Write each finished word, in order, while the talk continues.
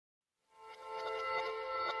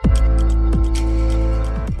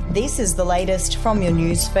This is the latest from your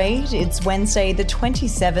news feed. It's Wednesday, the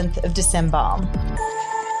 27th of December.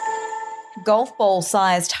 Golf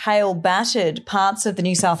ball-sized hail battered parts of the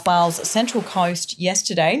New South Wales Central Coast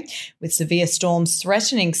yesterday, with severe storms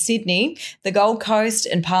threatening Sydney, the Gold Coast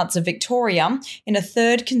and parts of Victoria in a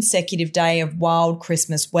third consecutive day of wild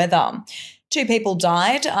Christmas weather. 2 people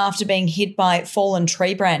died after being hit by fallen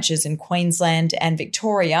tree branches in Queensland and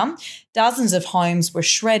Victoria. Dozens of homes were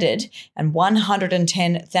shredded and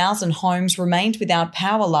 110,000 homes remained without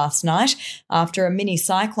power last night after a mini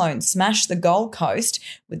cyclone smashed the Gold Coast,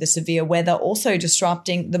 with the severe weather also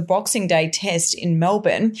disrupting the Boxing Day test in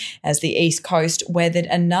Melbourne as the East Coast weathered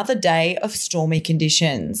another day of stormy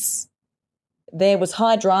conditions. There was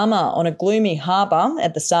high drama on a gloomy harbour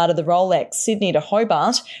at the start of the Rolex Sydney to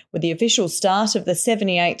Hobart, with the official start of the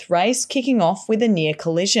 78th race kicking off with a near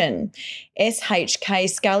collision. SHK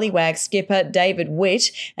Scallywag skipper David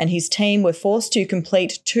Witt and his team were forced to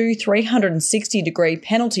complete 2 360-degree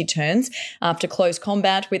penalty turns after close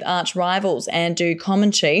combat with arch rivals Andu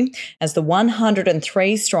Comanche as the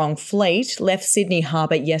 103-strong fleet left Sydney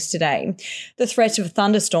Harbour yesterday. The threat of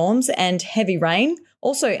thunderstorms and heavy rain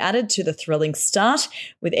also added to the thrilling start,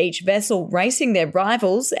 with each vessel racing their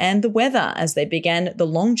rivals and the weather as they began the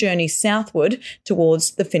long journey southward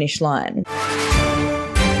towards the finish line.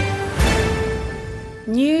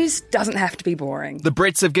 News doesn't have to be boring. The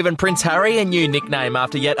Brits have given Prince Harry a new nickname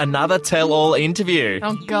after yet another tell-all interview.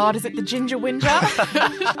 Oh God, is it the Ginger Whinger?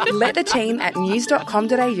 Let the team at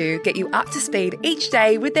news.com.au get you up to speed each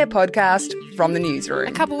day with their podcast, From the Newsroom.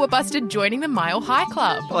 A couple were busted joining the Mile High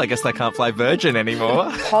Club. Well, I guess they can't fly Virgin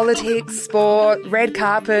anymore. Politics, sport, red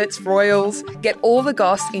carpets, royals. Get all the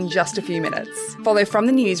goss in just a few minutes. Follow From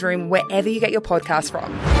the Newsroom wherever you get your podcast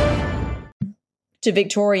from. To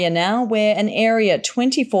Victoria now, where an area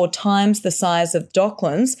 24 times the size of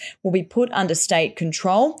Docklands will be put under state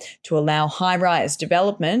control to allow high-rise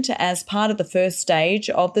development as part of the first stage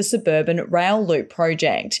of the suburban rail loop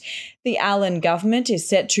project. The Allen government is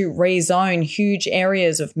set to rezone huge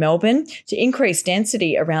areas of Melbourne to increase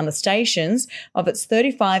density around the stations of its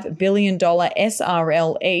 $35 billion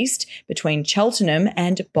SRL East between Cheltenham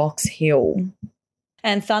and Box Hill.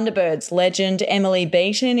 And Thunderbirds legend Emily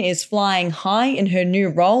Beaton is flying high in her new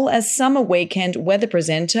role as summer weekend weather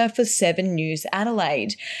presenter for 7 News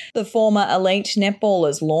Adelaide. The former elite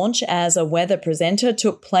netballer's launch as a weather presenter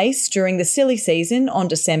took place during the silly season on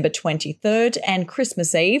December 23rd and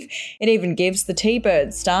Christmas Eve. It even gives the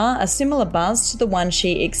T-Bird star a similar buzz to the one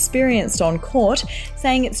she experienced on court,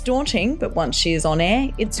 saying it's daunting, but once she is on air,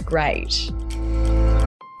 it's great.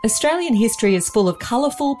 Australian history is full of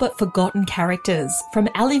colourful but forgotten characters, from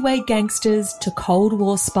alleyway gangsters to Cold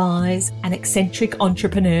War spies and eccentric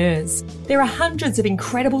entrepreneurs. There are hundreds of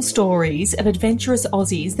incredible stories of adventurous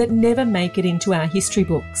Aussies that never make it into our history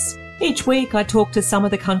books. Each week I talk to some of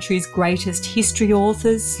the country's greatest history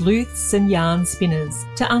authors, sleuths and yarn spinners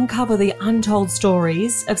to uncover the untold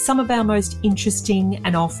stories of some of our most interesting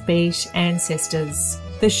and offbeat ancestors.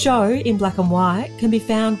 The show, in black and white, can be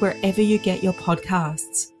found wherever you get your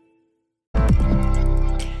podcasts.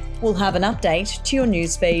 We'll have an update to your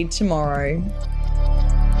newsfeed tomorrow.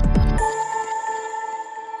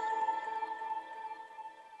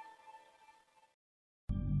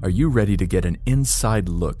 Are you ready to get an inside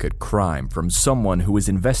look at crime from someone who has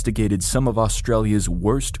investigated some of Australia's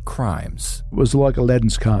worst crimes? It was like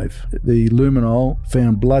Aladdin's Cave. The luminol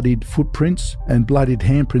found bloodied footprints and bloodied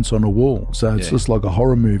handprints on a wall, so it's just like a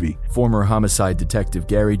horror movie. Former homicide detective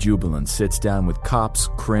Gary Jubilant sits down with cops,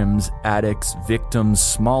 crims, addicts, victims,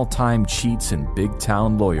 small-time cheats, and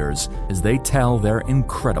big-town lawyers as they tell their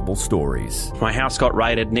incredible stories. My house got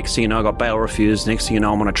raided. Next thing you know, I got bail refused. Next thing you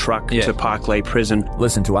know, I'm on a truck to Parklea Prison.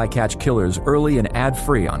 Listen to I Catch Killers early and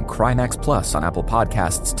ad-free on Crimex Plus on Apple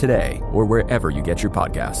Podcasts today or wherever you get your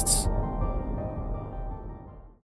podcasts.